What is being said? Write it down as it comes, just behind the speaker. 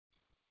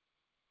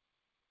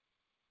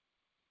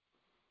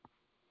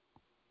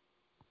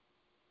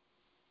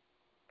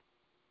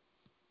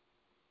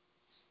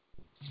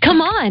Come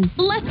on,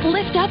 let's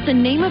lift up the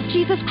name of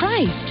Jesus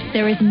Christ.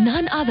 There is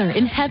none other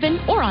in heaven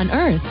or on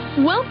earth.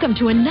 Welcome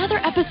to another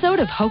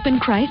episode of Hope in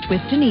Christ with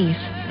Denise,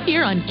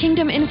 here on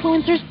Kingdom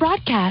Influencers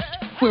Broadcast,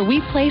 where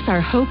we place our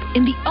hope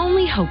in the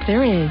only hope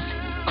there is,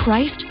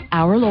 Christ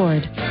our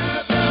Lord.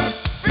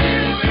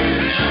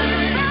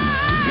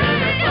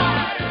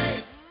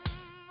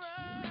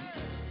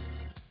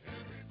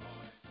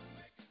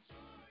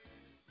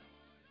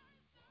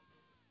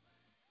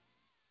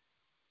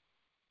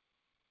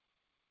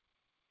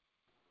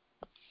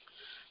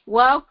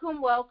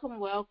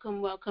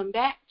 Welcome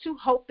back to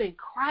Hope in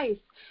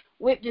Christ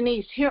with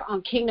Denise here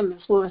on Kingdom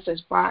Influencers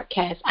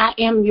Broadcast. I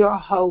am your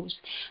host,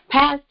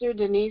 Pastor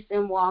Denise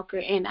M. Walker,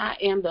 and I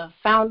am the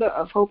founder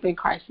of Hope in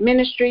Christ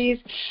Ministries,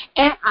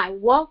 and I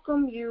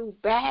welcome you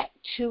back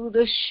to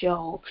the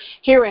show.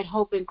 Here at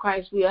Hope in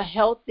Christ, we are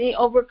healthy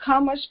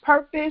overcomers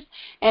purpose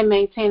and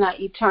maintain our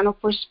eternal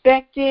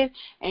perspective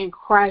in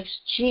Christ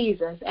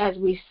Jesus as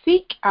we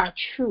seek our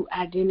true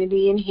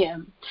identity in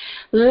Him.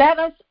 Let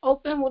us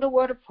open with a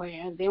word of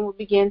prayer, and then we'll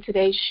begin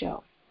today's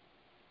show.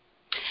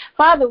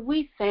 Father,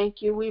 we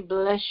thank you. We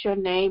bless your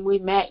name. We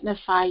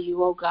magnify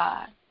you, oh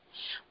God.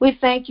 We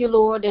thank you,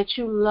 Lord, that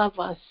you love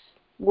us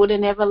with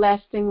an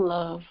everlasting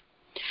love.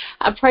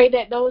 I pray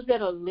that those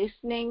that are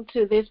listening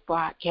to this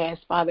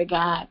broadcast, Father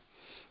God,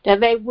 that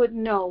they would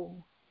know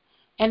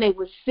and they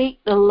would seek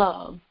the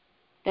love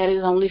that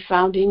is only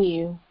found in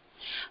you.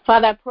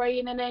 Father, I pray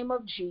in the name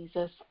of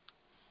Jesus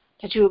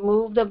that you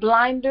remove the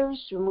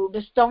blinders, remove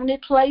the stony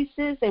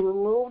places, and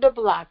remove the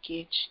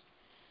blockage,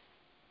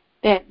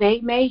 that they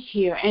may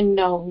hear and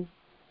know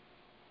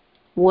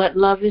what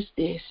love is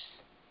this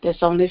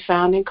that's only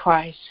found in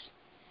Christ.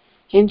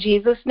 In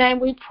Jesus' name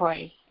we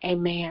pray.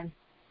 Amen.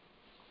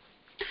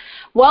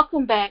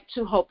 Welcome back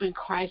to Hope in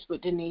Christ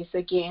with Denise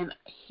again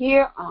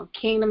here on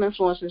Kingdom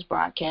Influencers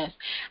Broadcast.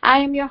 I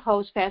am your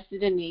host, Pastor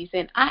Denise,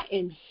 and I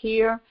am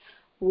here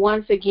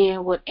once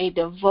again with a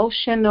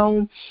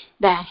devotional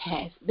that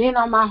has been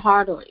on my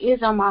heart or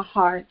is on my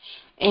heart.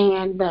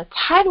 And the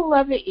title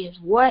of it is,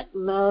 What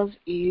Love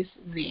Is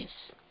This?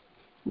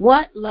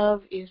 What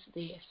Love Is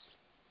This?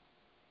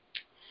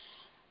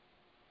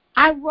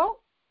 I wrote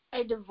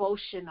a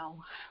devotional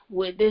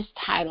with this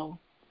title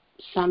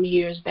some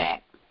years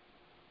back.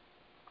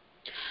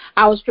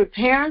 I was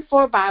preparing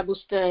for a Bible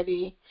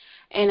study,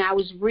 and I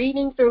was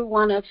reading through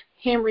one of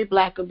Henry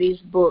Blackaby's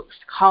books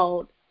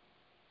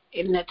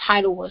and the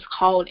title was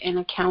called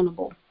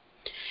Unaccountable.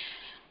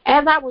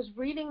 As I was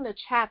reading the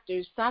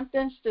chapters,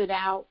 something stood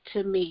out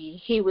to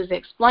me. He was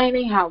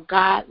explaining how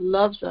God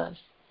loves us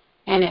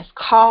and has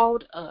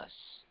called us.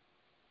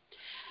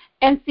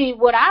 And see,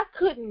 what I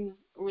couldn't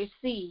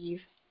receive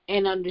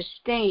and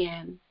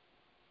understand,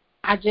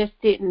 I just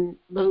didn't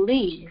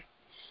believe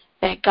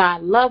that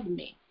God loved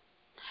me.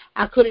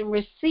 I couldn't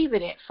receive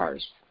it at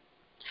first.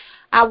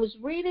 I was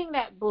reading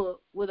that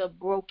book with a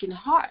broken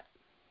heart.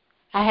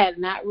 I had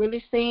not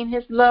really seen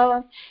his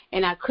love,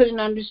 and I couldn't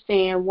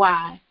understand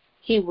why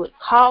he would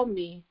call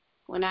me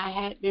when I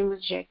had been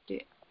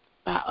rejected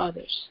by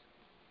others.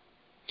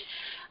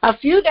 A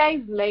few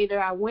days later,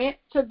 I went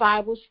to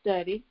Bible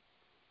study,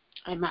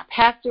 and my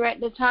pastor at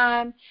the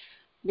time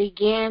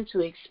began to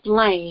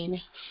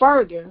explain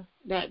further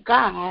that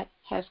God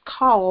has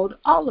called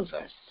all of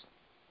us.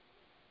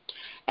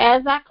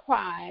 As I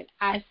cried,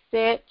 I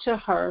said to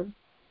her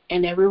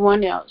and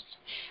everyone else,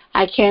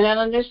 I cannot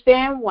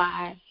understand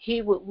why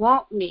he would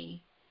want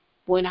me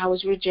when I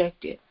was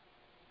rejected.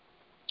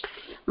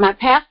 My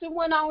pastor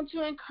went on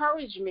to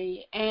encourage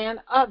me and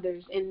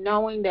others in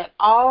knowing that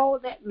all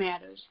that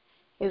matters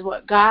is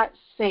what God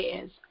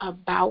says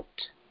about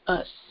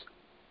us.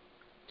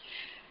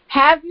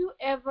 Have you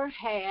ever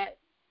had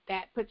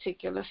that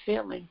particular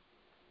feeling?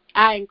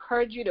 I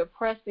encourage you to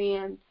press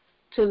in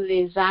to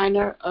the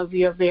designer of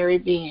your very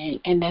being,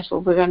 and that's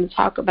what we're going to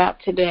talk about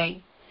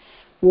today.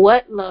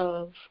 What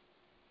love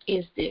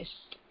is this?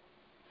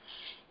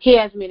 He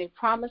has many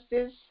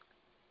promises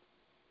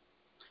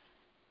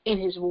in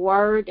his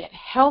word that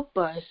help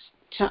us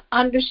to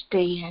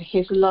understand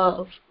his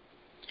love.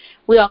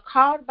 We are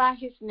called by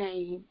his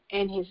name,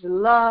 and his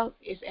love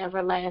is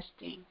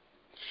everlasting.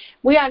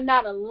 We are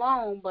not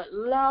alone, but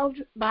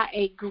loved by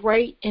a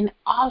great and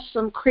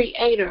awesome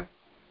creator.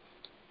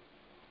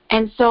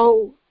 And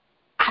so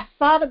I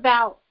thought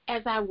about,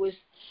 as I was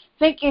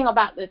thinking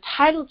about the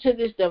title to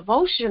this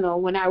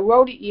devotional when I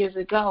wrote it years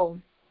ago,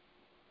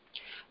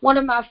 one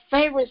of my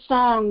favorite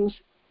songs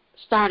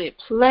started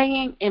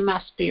playing in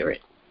my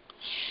spirit.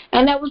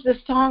 And that was the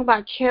song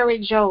by Carrie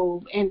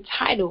Job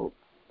entitled,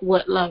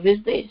 What Love Is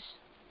This?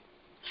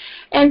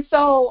 And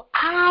so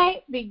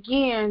I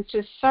began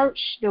to search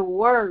the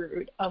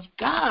Word of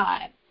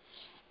God,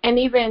 and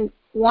even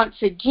once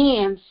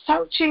again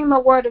searching the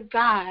Word of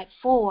God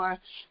for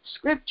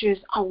scriptures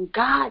on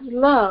God's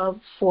love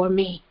for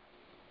me.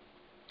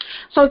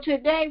 So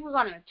today we're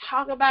going to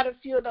talk about a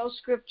few of those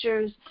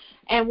scriptures,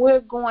 and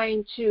we're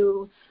going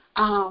to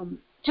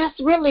just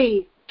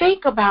really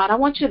think about, I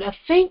want you to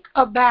think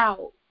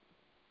about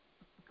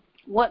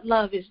what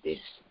love is this.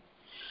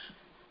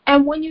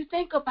 And when you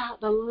think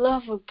about the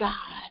love of God,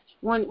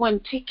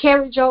 when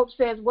Carrie Job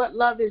says, what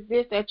love is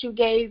this that you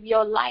gave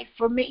your life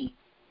for me?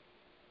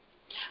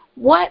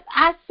 What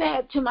I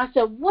said to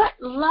myself, what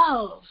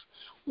love?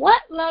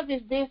 What love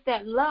is this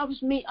that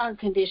loves me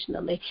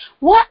unconditionally?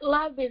 What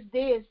love is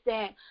this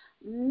that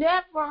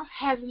never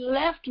has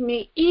left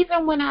me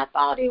even when I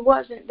thought he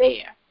wasn't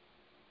there?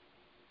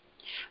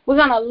 We're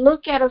going to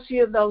look at a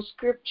few of those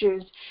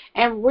scriptures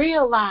and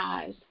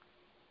realize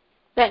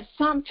that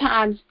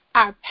sometimes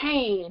our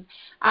pain,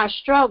 our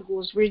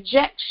struggles,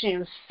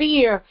 rejection,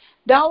 fear,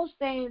 those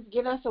things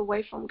get us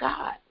away from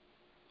God.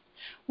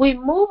 We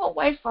move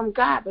away from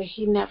God, but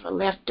he never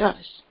left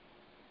us.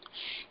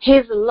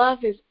 His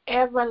love is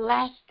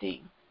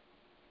everlasting.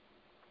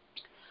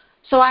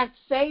 So I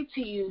say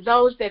to you,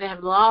 those that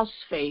have lost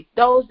faith,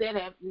 those that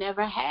have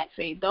never had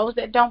faith, those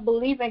that don't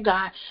believe in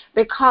God,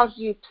 because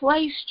you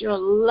placed your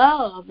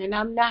love, and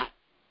I'm not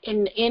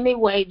in any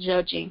way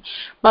judging,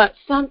 but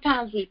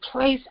sometimes we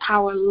place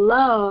our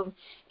love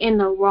in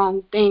the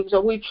wrong things,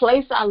 or we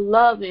place our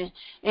love in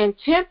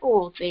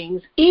temporal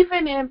things,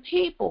 even in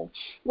people.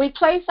 We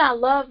place our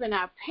love in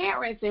our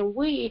parents, and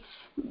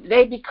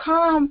they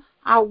become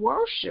our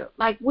worship.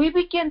 Like we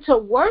begin to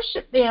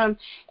worship them,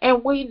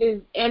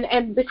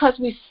 and because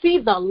we see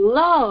the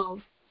love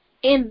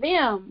in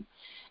them,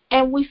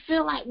 and we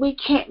feel like we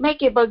can't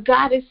make it, but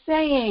God is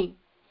saying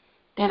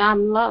that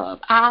I'm love.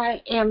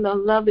 I am the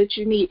love that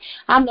you need.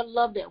 I'm the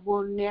love that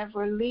will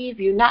never leave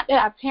you. Not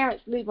that our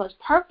parents leave us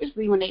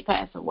purposely when they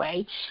pass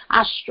away.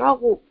 I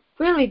struggled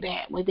really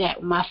bad with that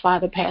when my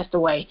father passed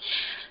away.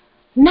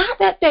 Not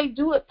that they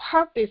do it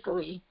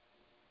purposely,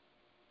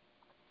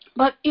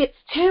 but it's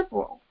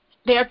temporal.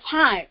 Their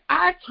time,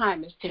 our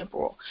time is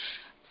temporal.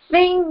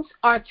 Things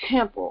are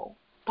temporal,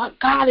 but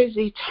God is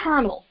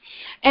eternal.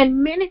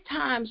 And many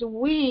times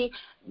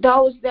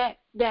those that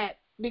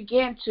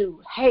begin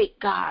to hate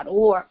God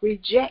or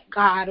reject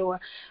God or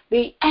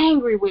be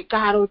angry with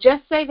God or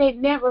just say they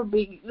never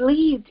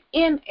believed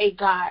in a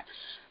God,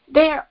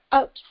 they're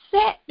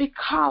upset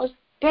because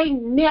they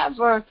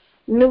never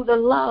knew the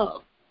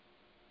love.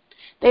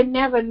 They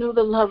never knew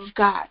the love of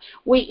God.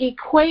 We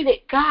equated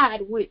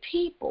God with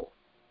people,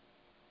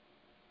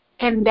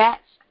 and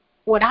that's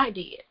what I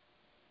did.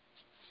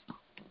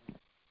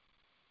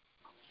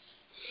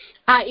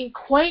 I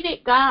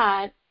equated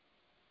God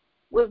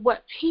with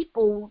what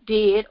people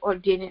did or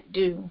didn't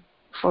do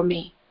for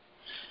me,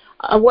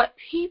 what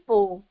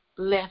people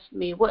left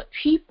me, what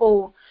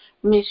people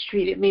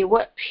mistreated me,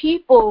 what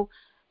people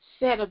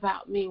said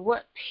about me,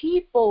 what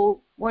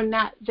people were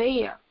not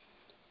there.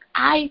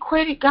 I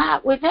equated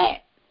God with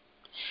that.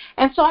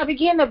 And so I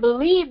began to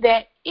believe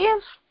that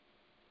if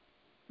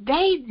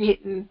they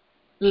didn't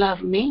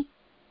love me,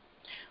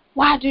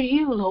 why do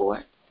you,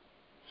 Lord?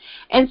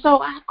 And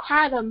so I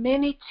cried a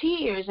many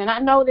tears. And I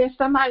know there's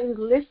somebody who's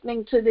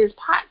listening to this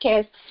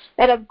podcast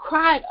that have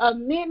cried a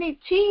many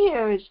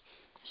tears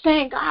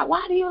saying, God,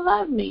 why do you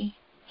love me?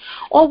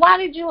 Or why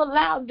did you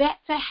allow that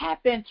to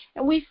happen?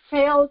 And we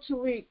fail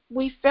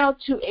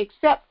to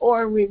accept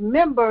or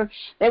remember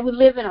that we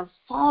live in a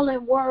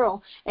fallen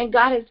world, and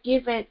God has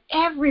given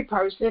every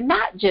person,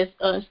 not just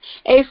us,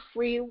 a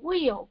free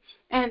will,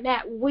 and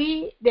that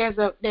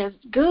there's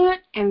good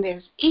and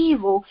there's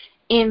evil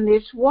in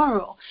this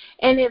world.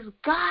 And if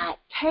God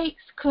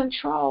takes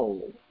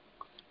control,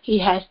 he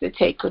has to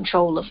take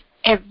control of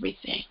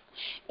everything,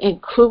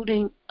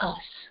 including us.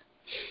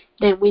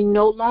 Then we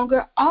no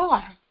longer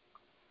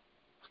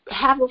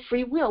have a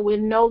free will. We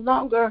no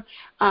longer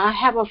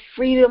have a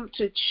freedom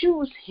to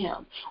choose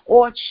him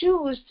or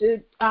choose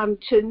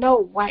to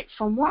know right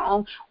from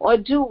wrong or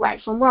do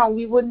right from wrong.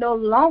 We would no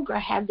longer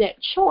have that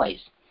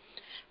choice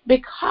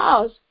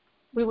because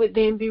we would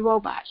then be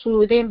robots. We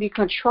would then be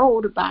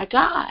controlled by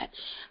God.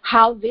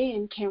 How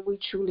then can we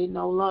truly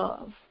know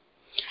love?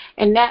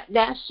 And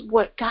that's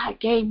what God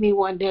gave me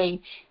one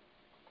day.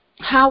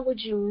 How would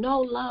you know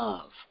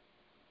love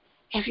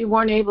if you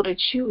weren't able to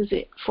choose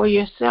it for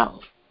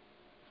yourself?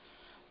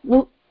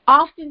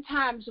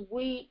 Oftentimes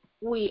we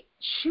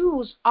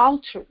choose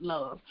altered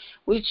love.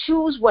 We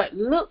choose what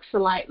looks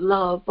like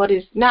love, but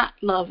it's not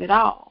love at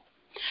all.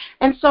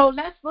 And so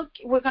let's look.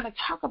 We're going to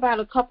talk about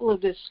a couple of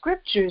the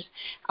scriptures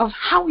of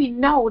how we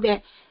know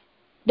that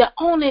the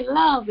only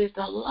love is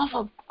the love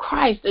of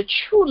Christ, the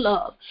true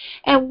love.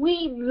 And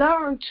we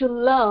learn to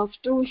love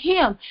through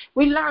him.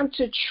 We learn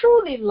to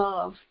truly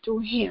love through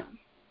him.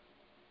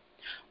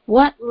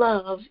 What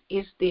love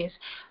is this?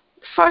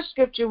 First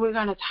scripture we're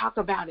going to talk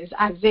about is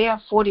Isaiah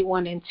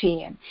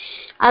 41:10.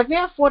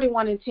 Isaiah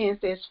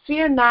 41:10 says,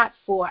 "Fear not,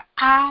 for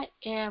I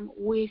am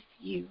with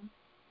you.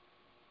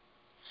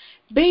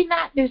 Be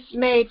not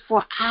dismayed,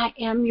 for I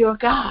am your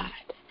God.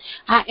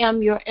 I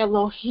am your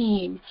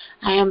Elohim.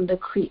 I am the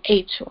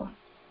Creator.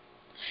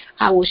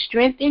 I will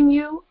strengthen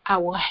you. I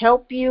will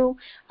help you.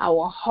 I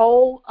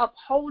will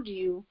uphold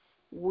you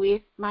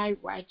with my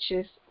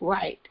righteous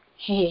right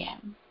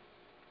hand."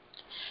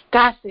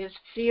 God says,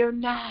 fear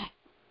not.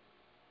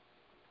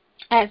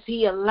 As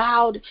he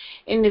allowed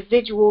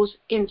individuals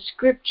in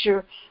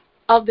Scripture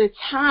of the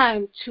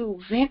time to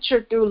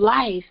venture through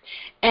life.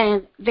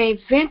 And they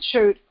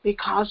ventured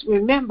because,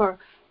 remember,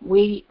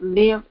 we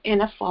live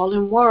in a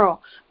fallen world.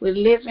 We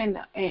live in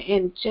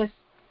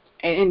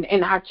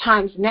our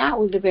times now,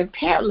 we live in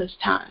perilous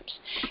times.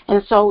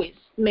 And so it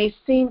may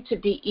seem to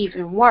be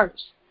even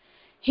worse.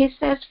 He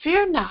says,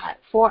 fear not,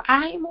 for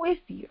I am with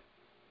you.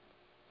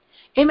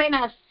 It may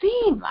not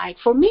seem like,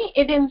 for me,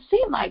 it didn't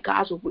seem like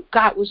God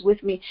was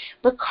with me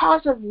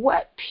because of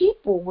what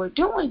people were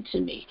doing to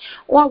me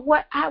or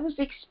what I was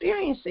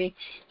experiencing.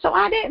 So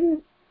I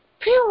didn't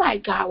feel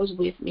like God was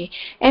with me.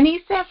 And he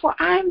said, for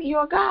I'm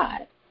your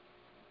God.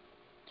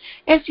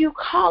 If you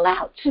call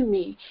out to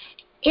me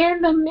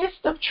in the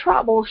midst of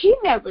trouble, he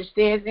never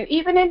says, and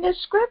even in this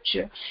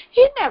scripture,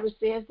 he never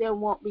says there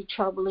won't be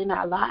trouble in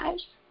our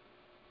lives.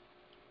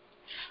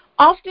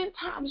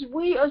 Oftentimes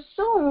we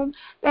assume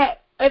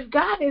that if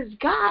God is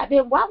God,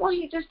 then why won't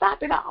he just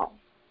stop it all?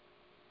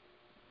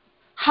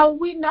 How will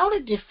we know the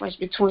difference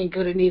between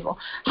good and evil?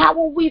 How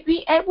will we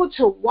be able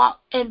to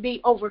walk and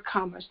be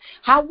overcomers?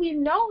 How we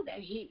know that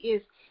he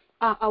is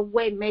a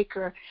way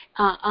maker,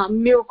 a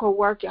miracle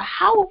worker?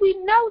 How will we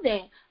know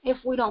that if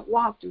we don't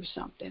walk through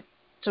something?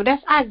 So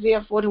that's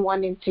Isaiah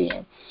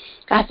 41:10.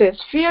 God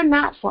says, fear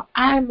not, for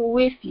I'm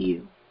with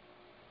you.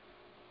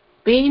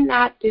 Be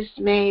not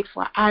dismayed,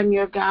 for I'm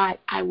your God.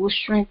 I will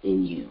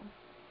strengthen you.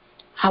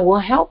 I will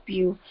help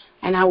you,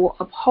 and I will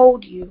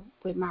uphold you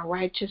with my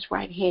righteous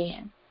right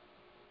hand.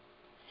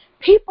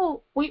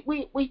 People, we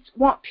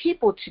want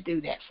people to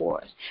do that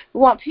for us. We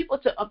want people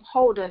to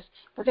uphold us,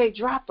 but they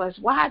drop us.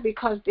 Why?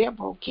 Because they're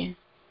broken.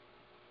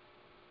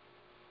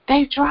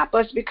 They drop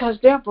us because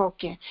they're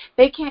broken.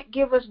 They can't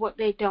give us what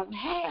they don't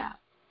have.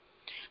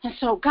 And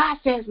so God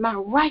says, my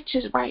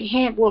righteous right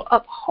hand will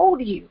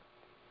uphold you,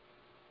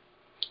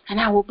 and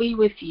I will be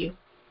with you.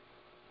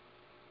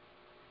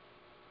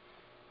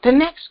 The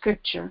next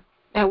scripture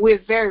that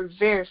we're very,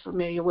 very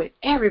familiar with,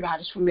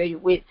 everybody's familiar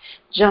with,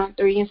 John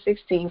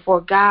 3:16.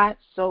 For God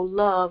so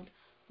loved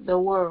the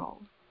world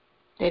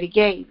that he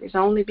gave his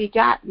only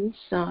begotten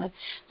Son,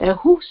 that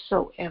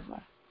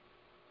whosoever,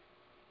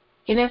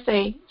 it doesn't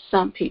say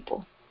some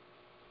people,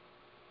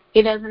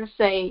 it doesn't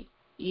say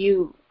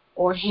you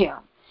or him,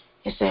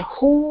 it said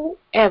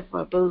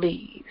whoever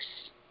believes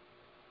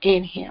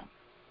in him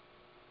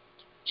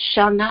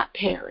shall not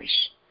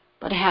perish,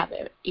 but have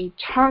an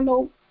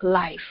eternal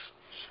life.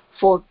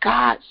 For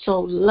God so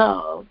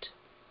loved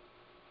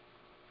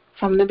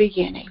from the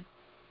beginning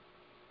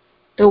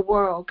the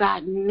world.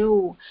 God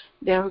knew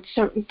there were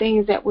certain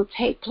things that would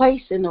take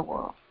place in the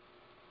world.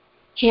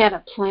 He had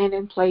a plan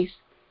in place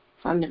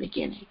from the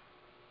beginning.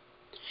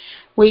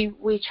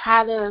 We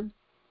try to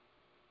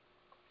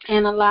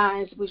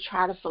analyze, we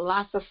try to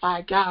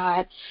philosophize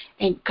God,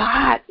 and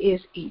God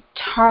is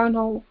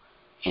eternal,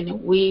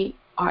 and we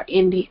are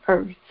in the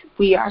earth.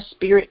 We are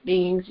spirit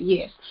beings,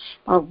 yes,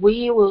 but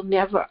we will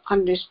never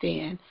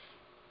understand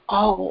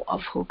all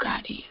of who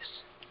God is.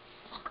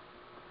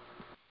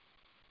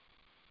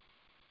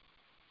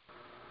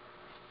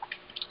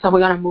 So we're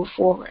going to move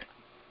forward.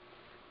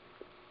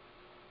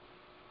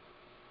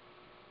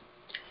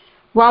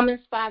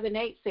 Romans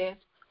 5:8 says,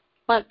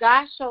 but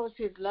God shows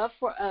his love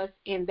for us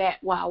in that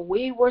while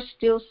we were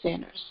still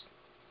sinners,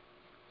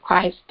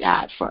 Christ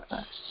died for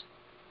us.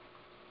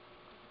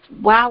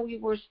 While we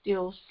were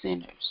still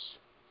sinners.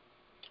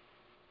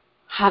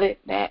 How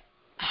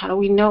do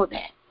we know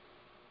that?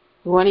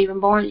 We weren't even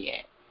born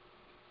yet.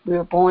 We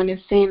were born in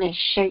sin and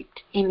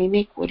shaped in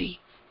iniquity.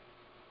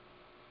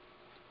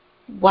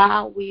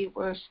 While we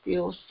were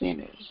still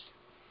sinners,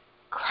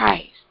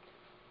 Christ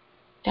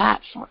died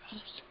for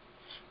us.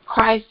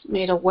 Christ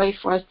made a way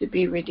for us to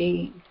be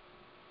redeemed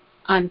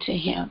unto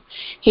him.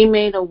 He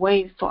made a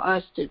way for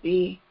us to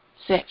be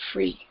set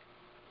free.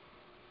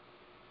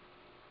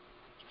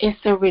 It's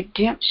a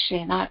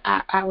redemption.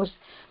 I was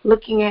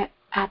looking at,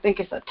 I think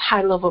it's a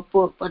title of a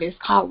book, but it's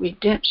called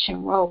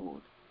Redemption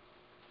Road.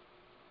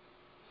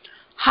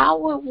 How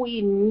will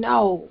we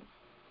know,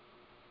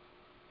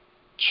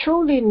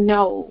 truly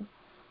know,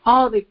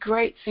 all the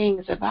great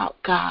things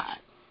about God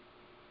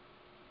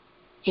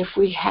if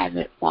we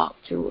haven't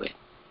walked through it?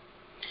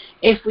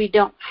 If we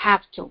don't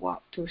have to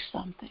walk through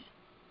something?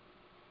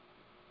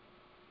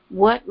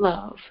 What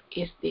love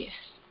is this?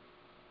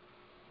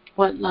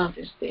 What love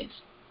is this?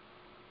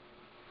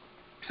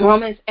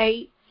 Romans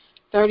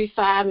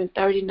 8:35 and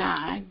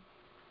 39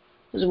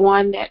 was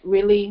one that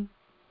really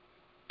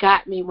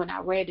got me when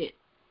I read it,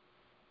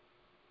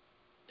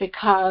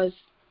 because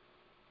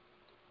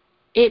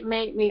it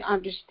made me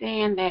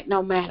understand that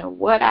no matter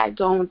what I'd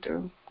gone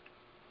through,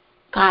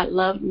 God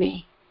loved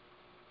me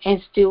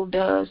and still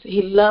does.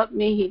 He loved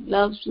me, he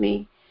loves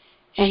me,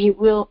 and he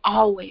will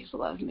always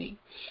love me.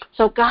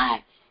 So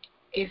God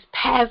is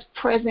past,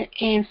 present,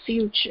 and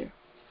future.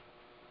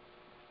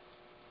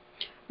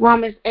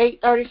 Romans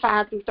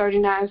 8:35 through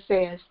 39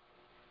 says,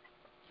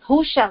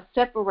 who shall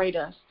separate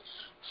us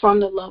from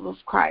the love of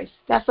Christ?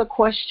 That's a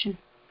question.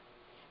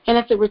 And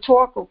it's a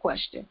rhetorical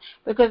question,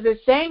 because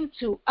it's saying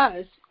to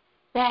us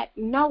that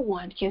no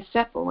one can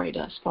separate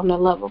us from the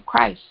love of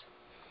Christ.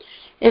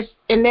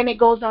 And then it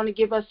goes on to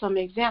give us some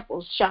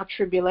examples. Shall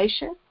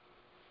tribulation,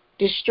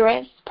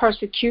 distress,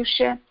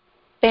 persecution,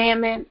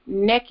 famine,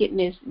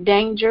 nakedness,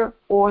 danger,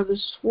 or the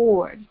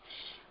sword.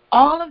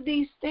 All of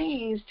these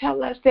things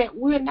tell us that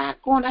we're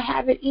not going to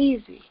have it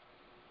easy.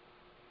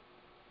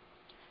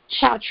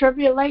 Shall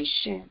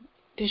tribulation,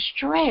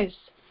 distress,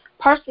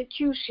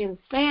 persecution,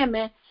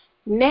 famine,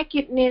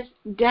 nakedness,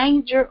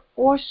 danger,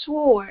 or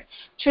sword.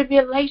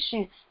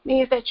 Tribulation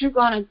means that you're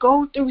going to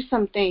go through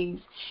some things.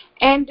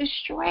 And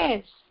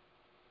distress,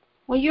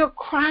 when you're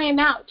crying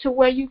out to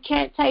where you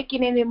can't take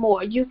it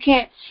anymore, you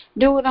can't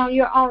do it on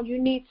your own,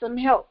 you need some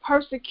help.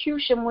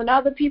 Persecution, when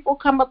other people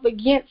come up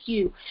against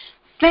you.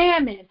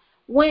 Famine,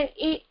 when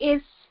it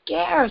is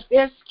scarce,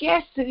 there's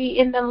scarcity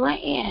in the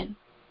land.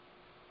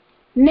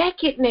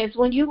 Nakedness,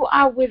 when you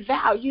are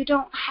without, you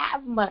don't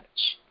have much.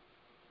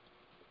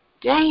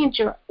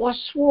 Danger or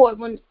sword,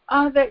 when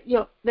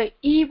the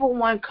evil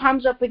one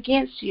comes up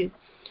against you.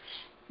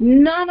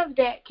 None of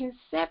that can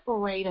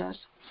separate us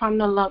from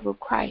the love of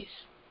Christ.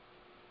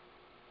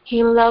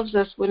 He loves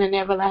us with an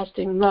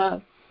everlasting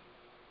love.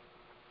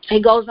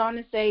 He goes on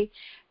to say,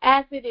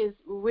 as it is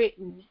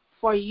written,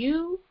 for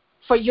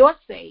your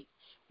sake,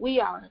 we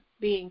are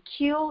being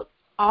killed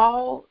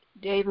all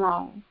day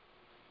long.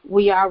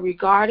 We are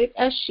regarded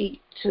as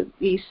sheep to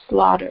be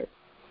slaughtered.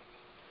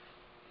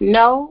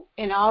 No,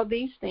 in all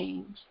these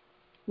things,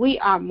 we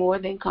are more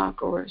than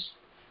conquerors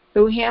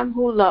through him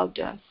who loved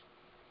us.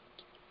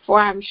 For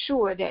I am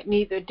sure that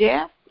neither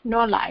death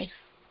nor life,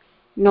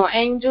 nor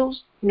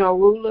angels, nor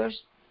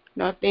rulers,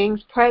 nor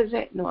things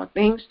present, nor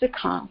things to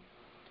come,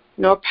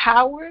 nor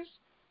powers,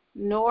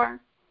 nor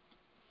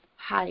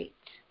height,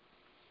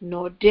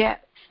 nor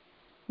depth,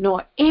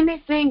 nor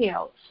anything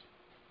else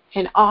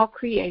in all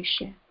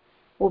creation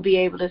will be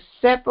able to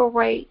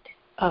separate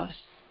us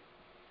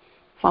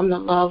from the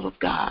love of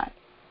God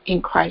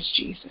in Christ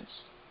Jesus.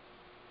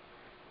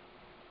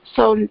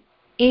 So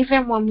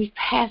even when we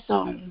pass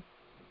on,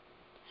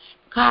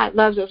 God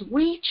loves us.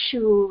 We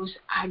choose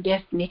our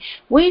destiny.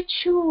 We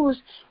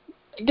choose.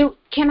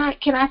 Can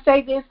I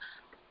say this?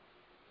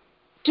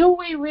 Do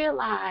we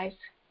realize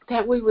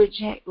that we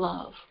reject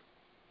love?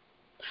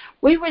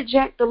 We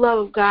reject the love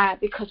of God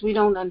because we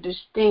don't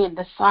understand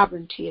the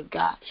sovereignty of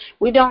God.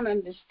 We don't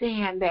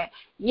understand that,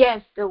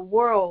 yes, the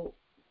world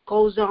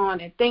goes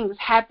on and things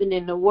happen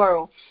in the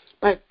world,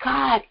 but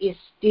God is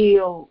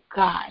still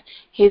God.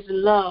 His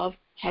love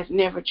has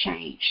never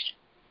changed.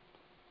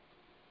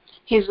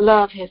 His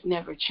love has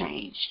never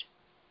changed.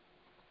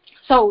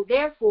 So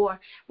therefore,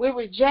 we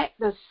reject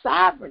the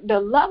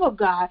love of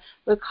God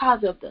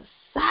because of the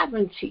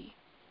sovereignty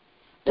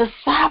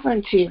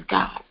of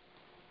God.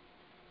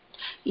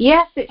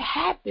 Yes, it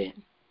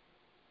happened,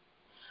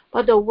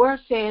 but the word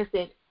says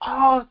that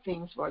all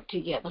things work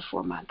together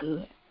for my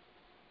good.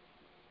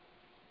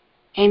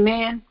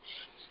 Amen.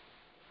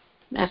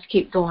 Let's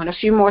keep going. A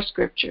few more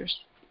scriptures.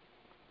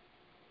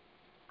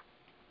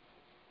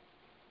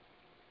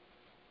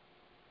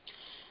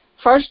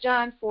 1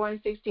 John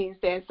 4:16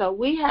 says, so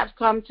we have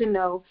come to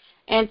know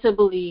and to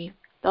believe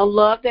the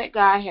love that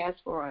God has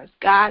for us.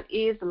 God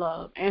is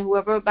love, and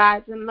whoever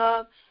abides in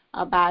love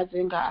abides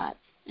in God,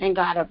 and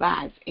God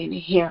abides in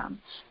him.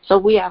 So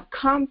we have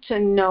come to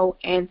know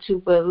and to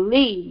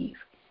believe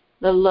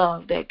the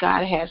love that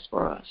God has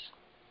for us.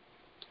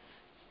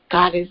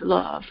 God is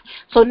love.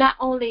 So not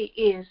only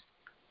is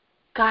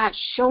God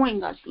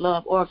showing us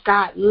love or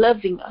God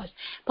loving us,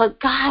 but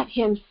God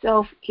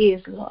himself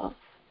is love.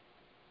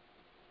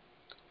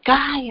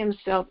 God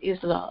himself is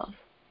love.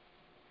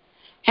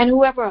 And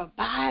whoever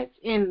abides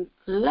in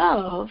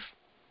love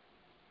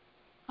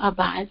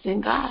abides in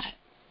God.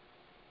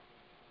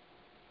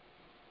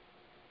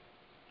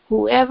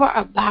 Whoever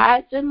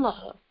abides in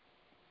love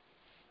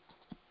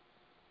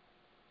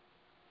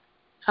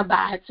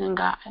abides in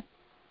God.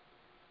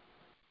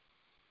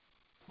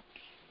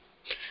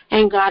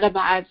 And God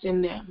abides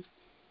in them.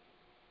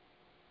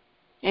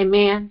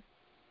 Amen.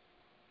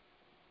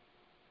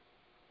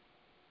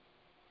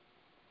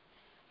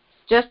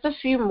 Just a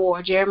few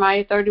more.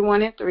 Jeremiah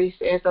 31:3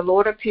 says, the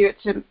Lord appeared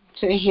to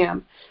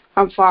him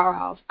from far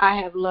off. I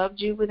have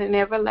loved you with an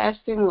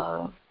everlasting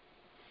love.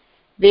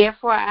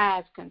 Therefore, I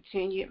have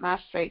continued my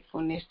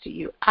faithfulness to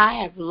you. I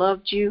have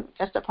loved you.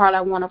 That's the part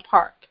I want to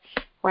park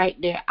right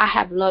there. I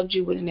have loved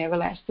you with an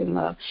everlasting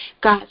love.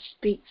 God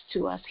speaks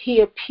to us.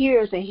 He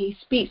appears and he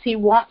speaks. He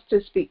wants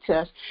to speak to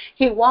us.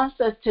 He wants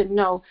us to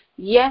know,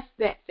 yes,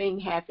 that thing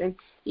happened.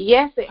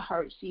 Yes, it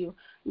hurts you.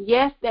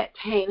 Yes, that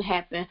pain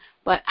happened.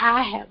 But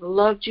I have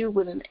loved you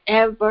with an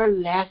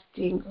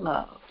everlasting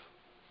love.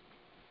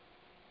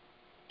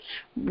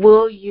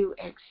 Will you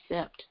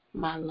accept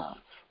my love?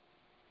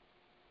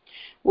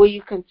 Will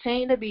you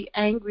continue to be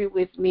angry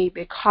with me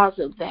because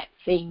of that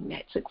thing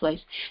that took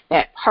place,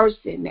 that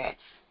person that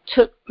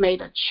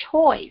made a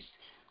choice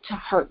to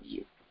hurt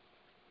you?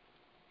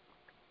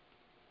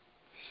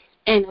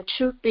 And the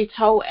truth be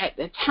told, at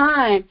the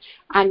time,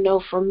 I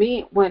know for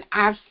me, when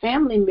our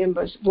family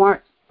members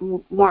weren't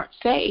weren't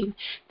saved.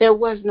 There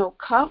was no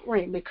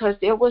covering because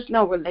there was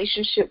no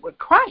relationship with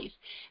Christ.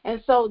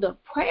 And so the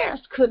prayers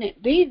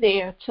couldn't be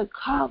there to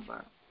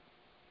cover.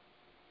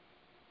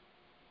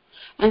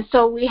 And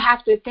so we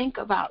have to think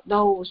about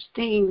those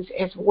things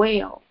as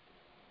well.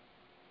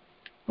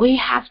 We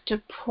have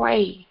to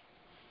pray.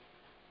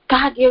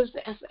 God gives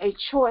us a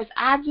choice.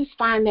 I just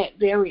find that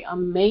very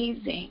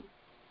amazing.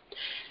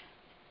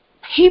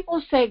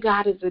 People say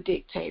God is a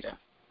dictator.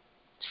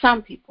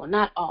 Some people,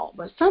 not all,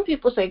 but some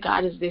people say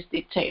God is this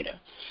dictator.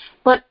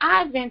 But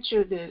I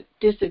venture to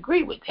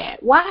disagree with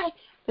that. Why?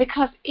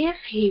 Because if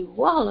he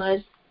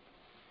was,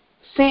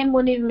 sin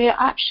wouldn't even be an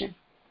option.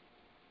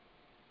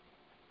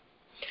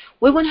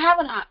 We wouldn't have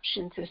an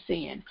option to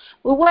sin.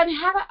 We wouldn't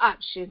have an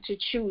option to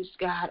choose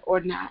God or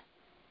not.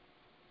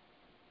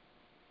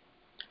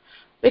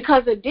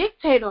 Because a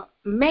dictator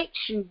makes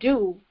you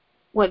do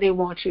what they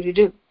want you to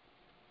do.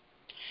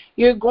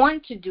 You're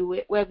going to do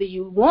it whether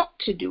you want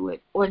to do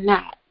it or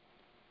not.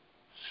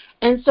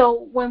 And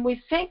so when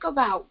we think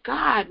about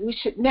God, we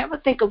should never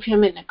think of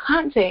him in the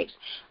context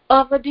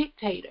of a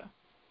dictator.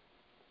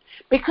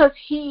 Because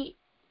he,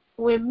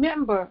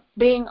 remember,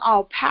 being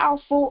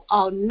all-powerful,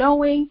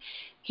 all-knowing,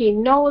 he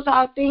knows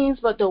all things,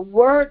 but the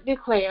word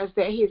declares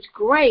that his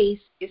grace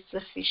is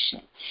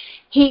sufficient.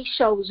 He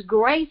shows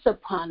grace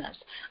upon us.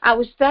 I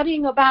was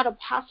studying about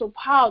Apostle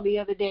Paul the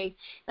other day,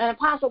 and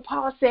Apostle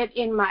Paul said,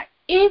 in my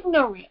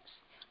ignorance,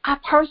 I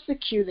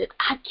persecuted,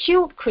 I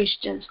killed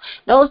Christians,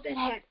 those that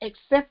had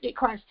accepted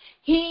Christ.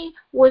 He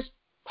was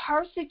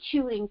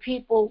persecuting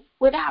people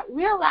without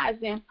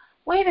realizing,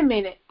 wait a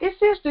minute, this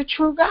is the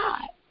true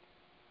God.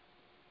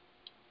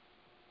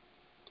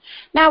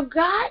 Now,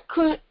 God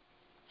could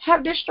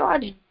have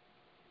destroyed him,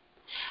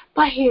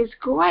 but his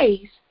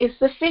grace is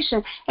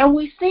sufficient. And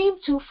we seem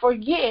to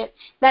forget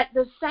that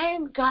the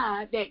same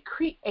God that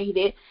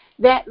created,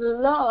 that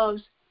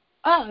loves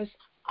us,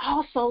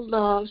 also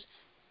loves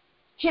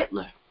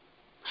Hitler,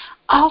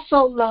 also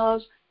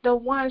loves the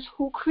ones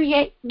who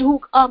commit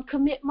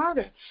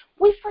murder.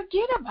 We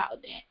forget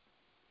about that.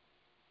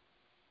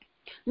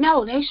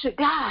 No, they should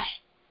die.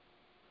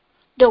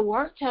 The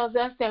word tells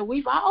us that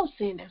we've all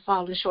sinned and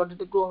fallen short of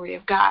the glory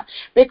of God.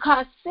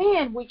 Because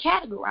sin, we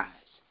categorize.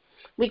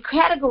 We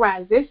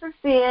categorize, this is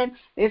sin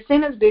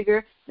is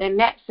bigger than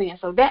that sin.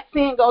 So that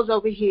sin goes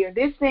over here,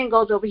 this sin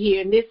goes over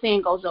here, and this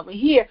sin goes over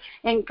here.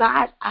 In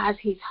God's eyes,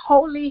 he's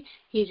holy,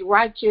 he's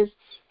righteous,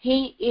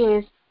 he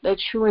is the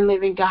true and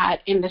living God,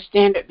 and the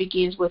standard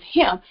begins with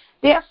him.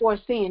 Therefore,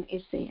 sin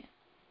is sin.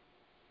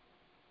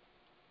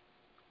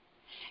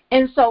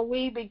 And so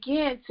we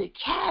begin to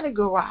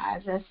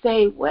categorize and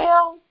say,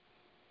 well,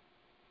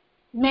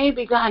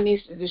 maybe God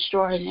needs to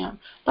destroy them,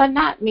 but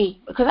not me,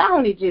 because I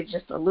only did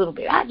just a little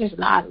bit. I just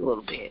lied a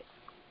little bit.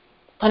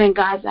 But in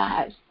God's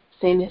eyes,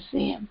 sin is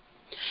sin.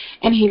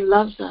 And he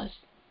loves us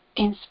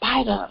in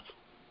spite of.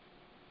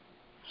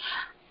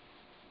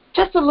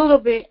 Just a little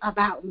bit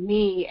about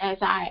me, as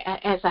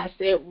I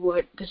said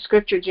with the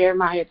scripture,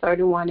 Jeremiah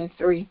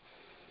 31:3.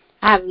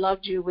 I have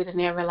loved you with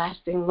an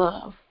everlasting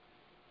love.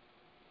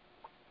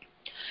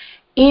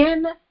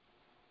 In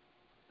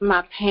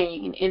my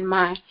pain, in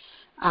my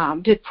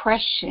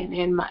depression,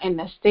 in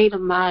the state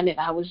of mind that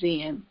I was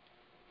in,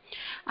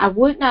 I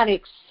would not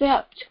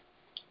accept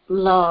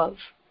love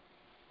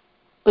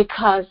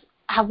because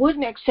I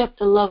wouldn't accept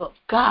the love of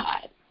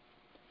God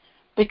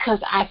because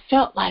I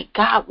felt like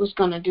God was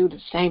going to do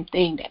the same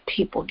thing that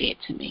people did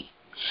to me.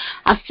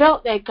 I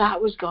felt that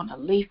God was going to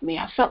leave me.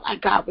 I felt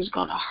like God was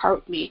going to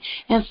hurt me.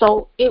 And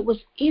so it was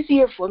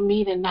easier for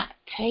me to not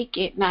take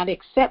it, not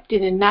accept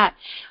it,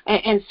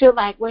 and feel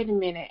like, wait a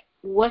minute,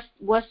 what's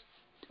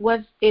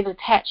it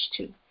attached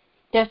to?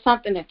 There's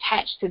something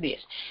attached to this.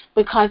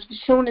 Because as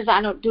soon as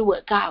I don't do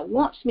what God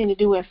wants me to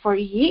do, and for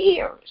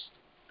years,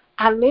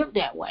 I lived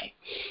that way.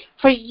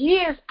 For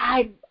years,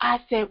 I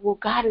said, well,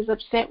 God is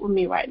upset with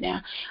me right now.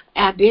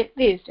 I did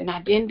this, and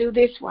I didn't do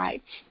this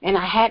right, and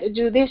I had to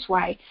do this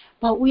right.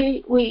 But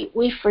we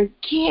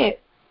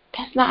forget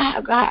that's not how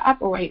God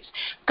operates.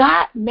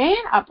 Man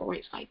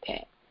operates like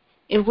that.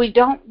 If we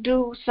don't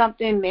do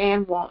something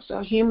man wants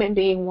or human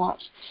being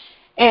wants,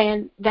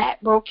 and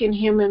that broken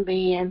human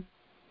being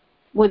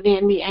would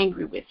then be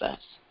angry with us.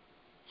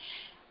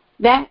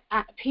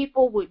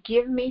 People would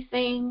give me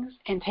things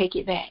and take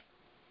it back.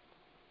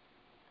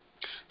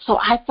 So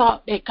I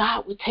thought that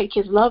God would take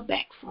his love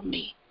back from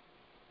me.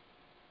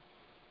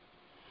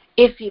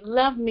 If he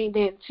loved me,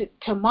 then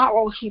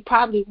tomorrow he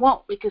probably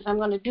won't, because I'm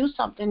going to do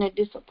something to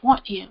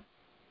disappoint him.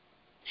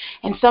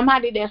 And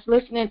somebody that's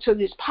listening to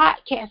this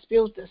podcast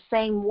feels the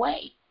same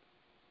way.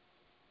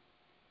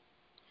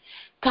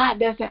 God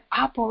doesn't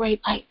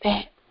operate like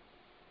that.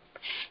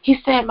 He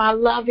said, my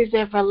love is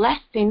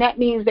everlasting. That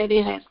means that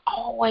it has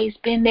always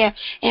been there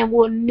and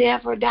will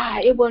never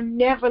die. It will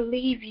never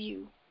leave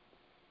you.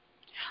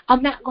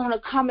 I'm not going to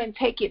come and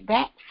take it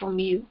back from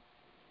you.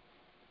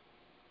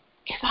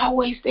 It's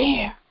always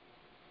there.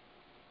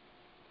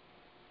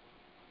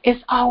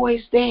 It's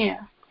always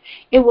there.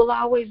 It will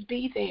always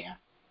be there.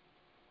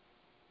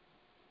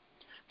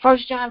 1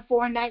 John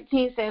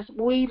 4:19 says,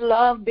 we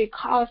love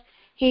because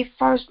he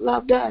first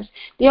loved us.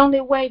 The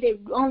only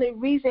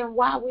reason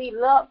why we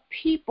love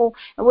people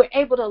and we're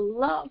able to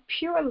love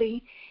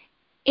purely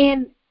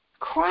in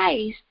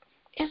Christ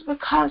is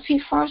because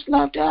he first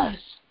loved us.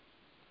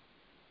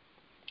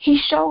 He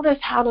showed us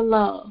how to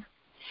love.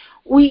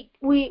 We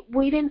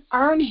didn't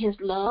earn his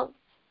love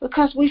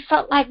because we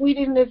felt like we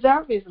didn't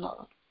deserve his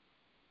love.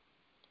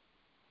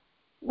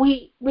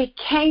 We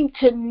came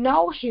to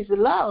know his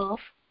love,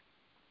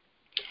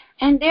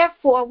 and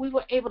therefore we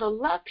were able to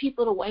love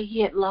people the way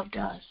he had loved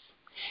us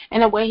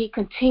and the way he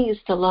continues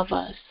to love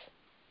us.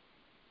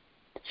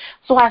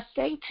 So I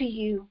say to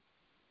you,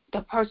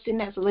 the person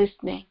that's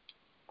listening,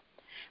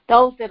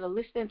 those that are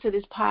listening to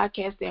this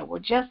podcast that were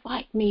just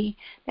like me,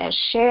 that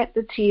shed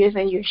the tears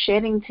and you're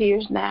shedding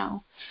tears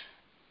now,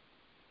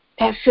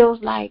 that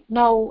feels like,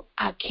 no,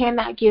 I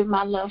cannot give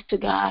my love to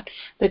God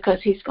because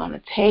he's going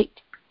to take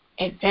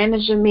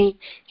advantage of me.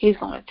 He's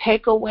going to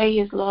take away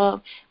his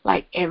love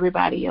like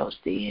everybody else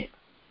did.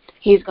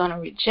 He's going to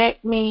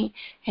reject me,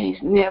 and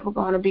he's never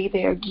going to be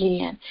there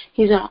again.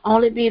 He's going to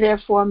only be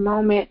there for a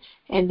moment,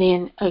 and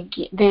then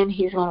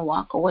he's going to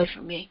walk away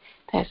from me.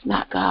 That's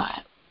not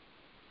God.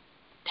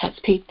 That's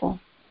people.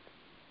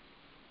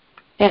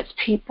 That's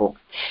people.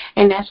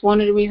 And that's one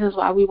of the reasons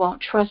why we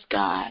won't trust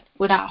God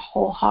with our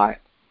whole heart.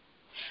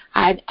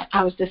 I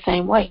was the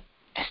same way.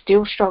 I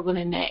still struggle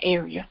in that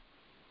area.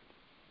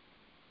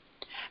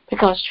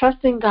 Because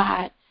trusting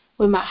God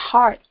with my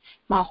heart,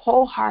 my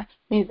whole heart,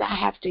 means I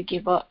have to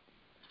give up.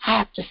 I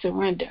have to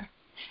surrender.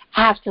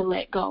 I have to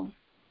let go.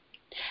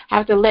 I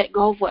have to let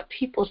go of what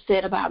people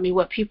said about me,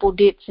 what people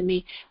did to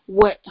me,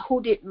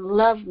 who didn't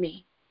love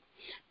me.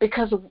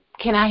 Because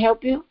can I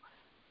help you?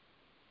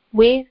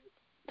 With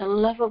the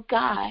love of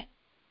God,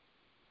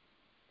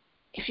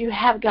 if you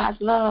have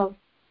God's love,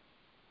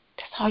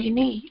 that's all you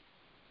need.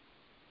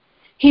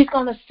 He's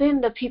going to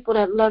send the people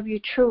that love you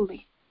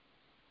truly.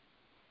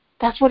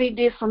 That's what he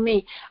did for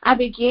me.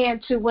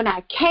 When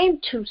I came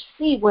to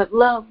see what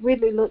love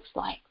really looks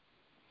like,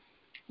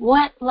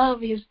 what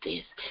love is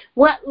this?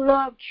 What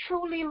love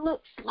truly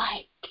looks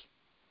like?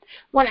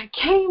 When I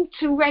came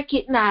to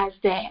recognize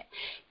that,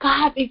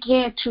 God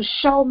began to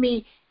show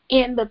me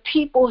in the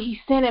people he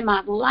sent in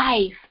my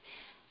life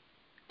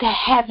that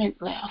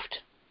haven't left,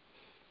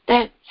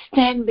 that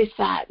stand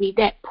beside me,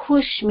 that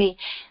push me,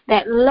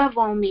 that love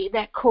on me,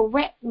 that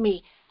correct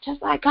me,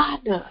 just like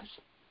God does.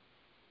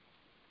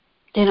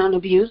 They don't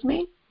abuse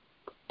me.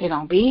 They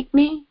don't beat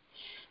me.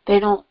 They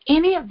don't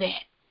any of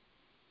that.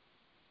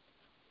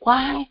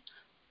 Why?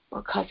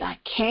 Because I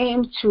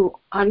came to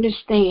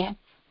understand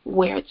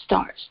where it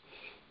starts,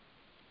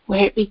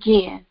 where it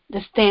begins.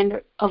 The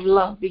standard of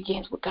love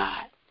begins with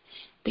God,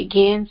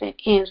 begins and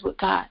ends with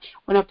God.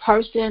 When a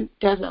person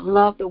doesn't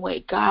love the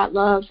way God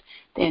loves,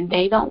 then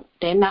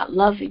they're not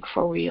loving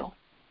for real.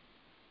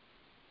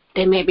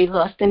 They may be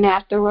lusting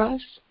after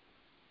us.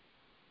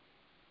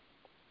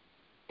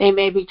 They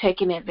may be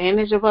taking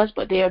advantage of us,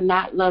 but they are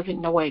not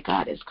loving the way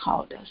God has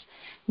called us.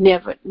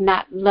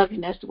 Not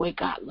loving us the way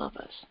God loves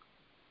us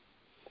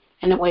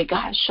and the way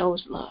God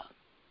shows love.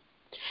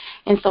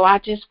 And so I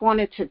just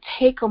wanted to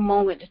take a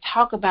moment to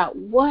talk about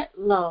what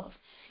love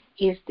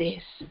is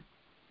this.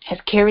 As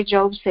Carrie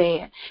Job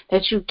said,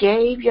 that you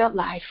gave your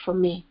life for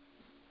me.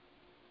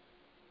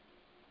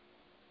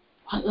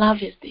 What love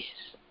is this?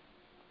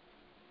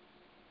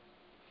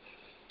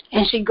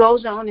 And she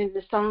goes on in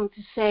the song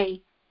to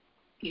say,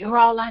 you're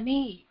all I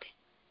need.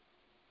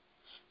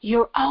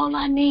 You're all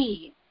I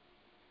need.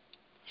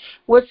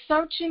 We're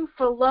searching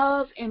for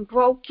love in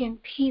broken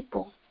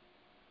people.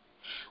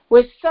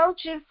 We're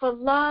searching for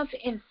love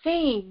in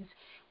things.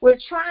 We're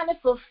trying to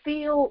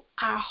fulfill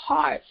our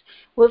hearts.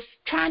 We're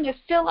trying to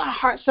fill our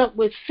hearts up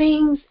with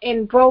things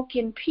and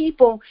broken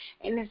people,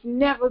 and it's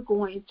never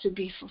going to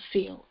be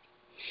fulfilled.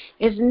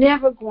 It's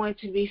never going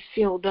to be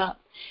filled up,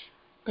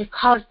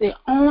 because the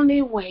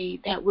only way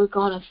that we're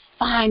going to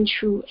find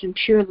true and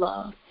pure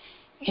love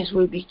is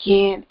we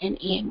begin and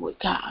end with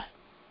God.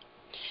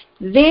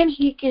 Then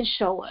he can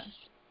show us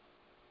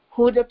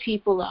who the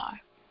people are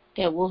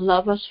that will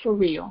love us for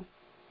real.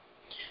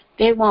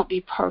 They won't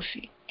be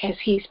perfect as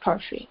he's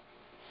perfect,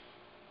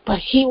 but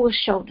he will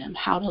show them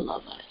how to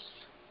love us.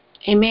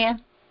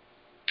 Amen.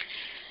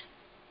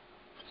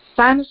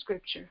 Final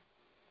scripture.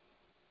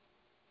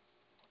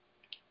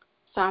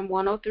 Psalm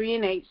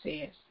 103:8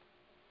 says,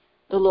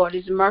 the Lord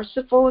is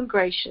merciful and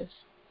gracious,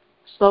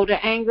 slow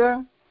to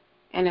anger,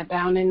 and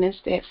abounding in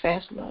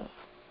steadfast love.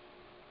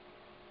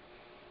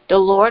 The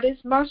Lord is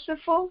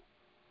merciful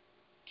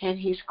and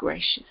he's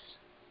gracious,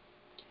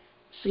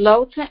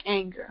 slow to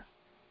anger,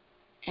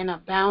 and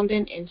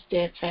abounding in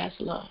steadfast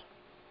love.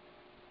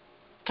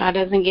 God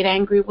doesn't get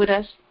angry with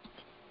us.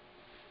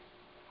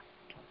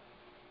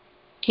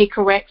 He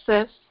corrects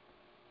us.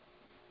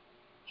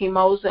 He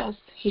molds us.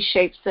 He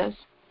shapes us.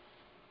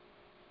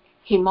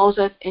 He molds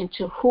us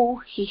into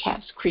who he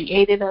has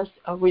created us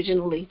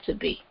originally to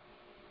be.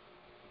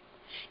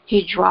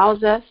 He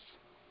draws us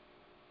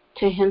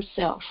to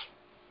himself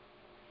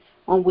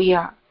when we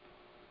are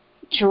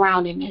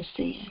drowning in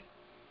sin.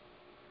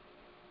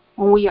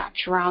 When we are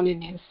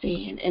drowning in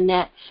sin, and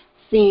that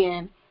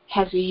sin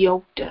has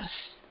yoked us,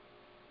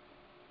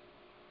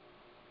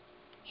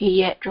 He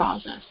yet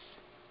draws us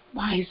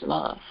by His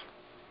love.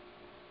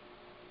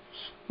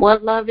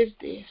 What love is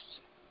this?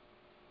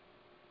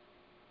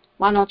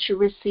 Why don't you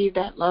receive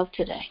that love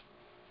today?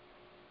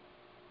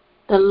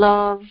 The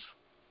love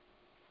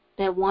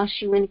that once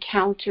you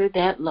encounter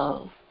that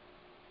love,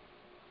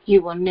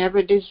 you will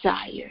never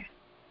desire,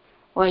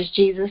 or as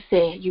Jesus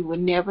said, you will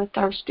never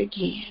thirst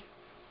again,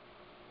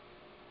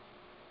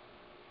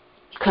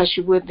 because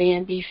you will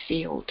then be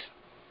filled.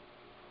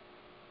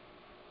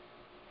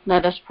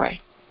 Let us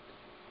pray.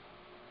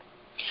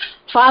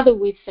 Father,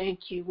 we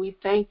thank you. We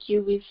thank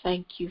you. We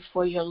thank you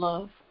for your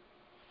love.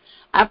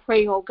 I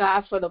pray, oh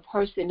God, for the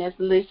person that's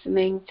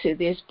listening to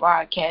this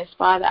broadcast.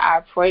 Father,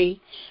 I pray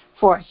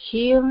for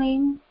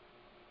healing,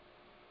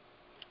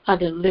 a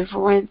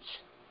deliverance,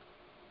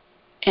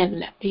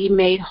 and be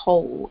made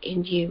whole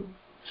in you.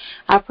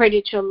 I pray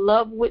that your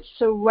love would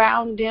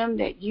surround them,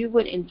 that you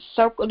would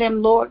encircle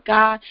them, Lord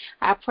God.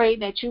 I pray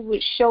that you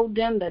would show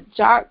them the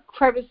dark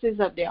crevices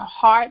of their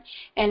heart,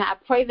 and I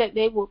pray that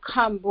they will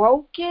come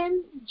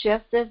broken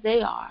just as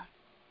they are.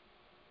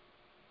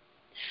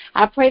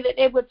 I pray that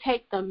they would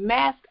take the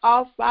mask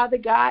off, Father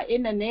God,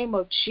 in the name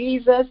of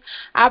Jesus.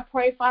 I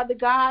pray, Father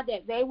God,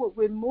 that they would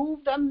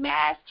remove the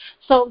mask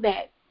so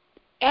that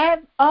as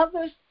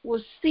others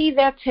will see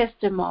their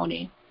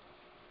testimony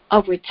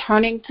of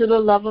returning to the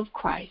love of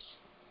Christ.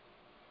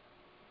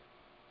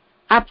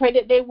 I pray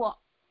that they will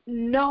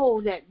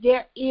know that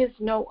there is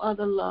no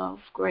other love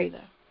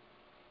greater.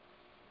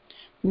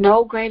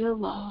 No greater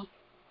love.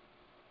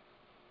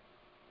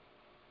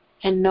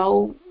 And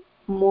no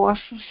more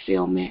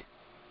fulfillment.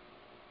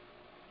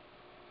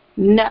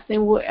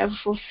 Nothing will ever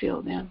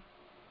fulfill them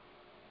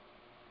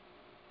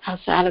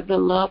outside of the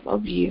love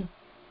of you.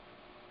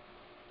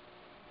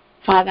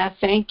 Father, I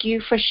thank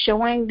you for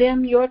showing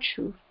them your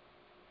truth,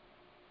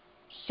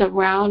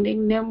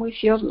 surrounding them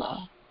with your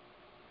love.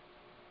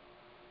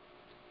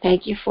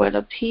 Thank you for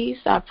the peace.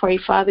 I pray,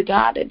 Father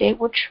God, that they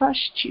will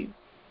trust you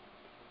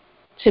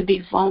to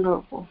be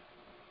vulnerable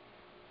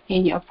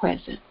in your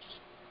presence.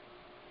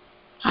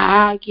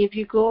 I give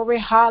you glory,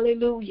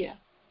 hallelujah.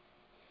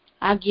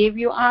 I give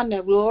you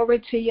honor,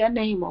 glory to your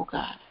name, oh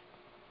God.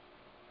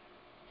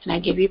 And I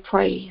give you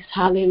praise,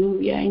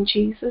 hallelujah, in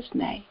Jesus'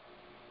 name.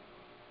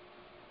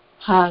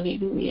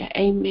 Hallelujah,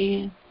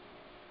 amen.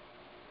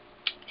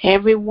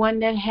 Everyone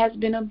that has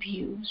been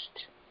abused,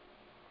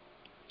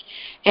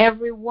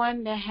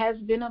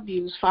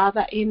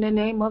 Father, in the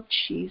name of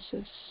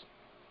Jesus,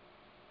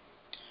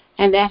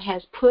 and that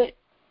has put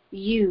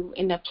you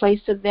in the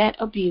place of that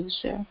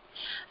abuser,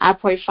 I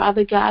pray,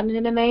 Father God,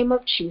 in the name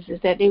of Jesus,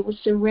 that they will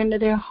surrender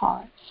their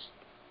hearts,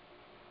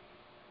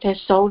 their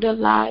soul, their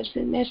lives,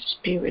 and their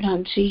spirit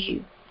unto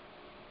you.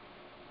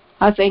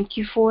 I thank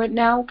you for it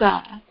now,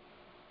 God.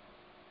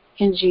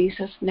 In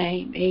Jesus'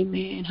 name,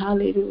 amen.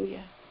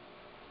 Hallelujah.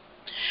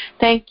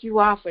 Thank you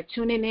all for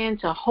tuning in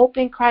to Hope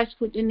in Christ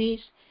with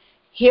Denise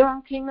here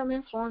on Kingdom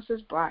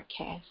Influencers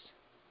broadcast.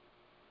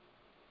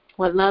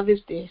 What love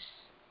is this?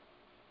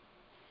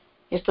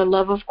 It's the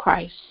love of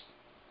Christ.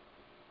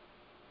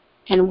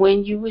 And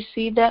when you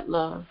receive that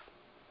love,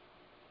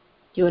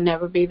 you'll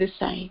never be the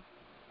same.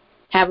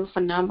 Have a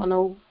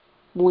phenomenal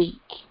week.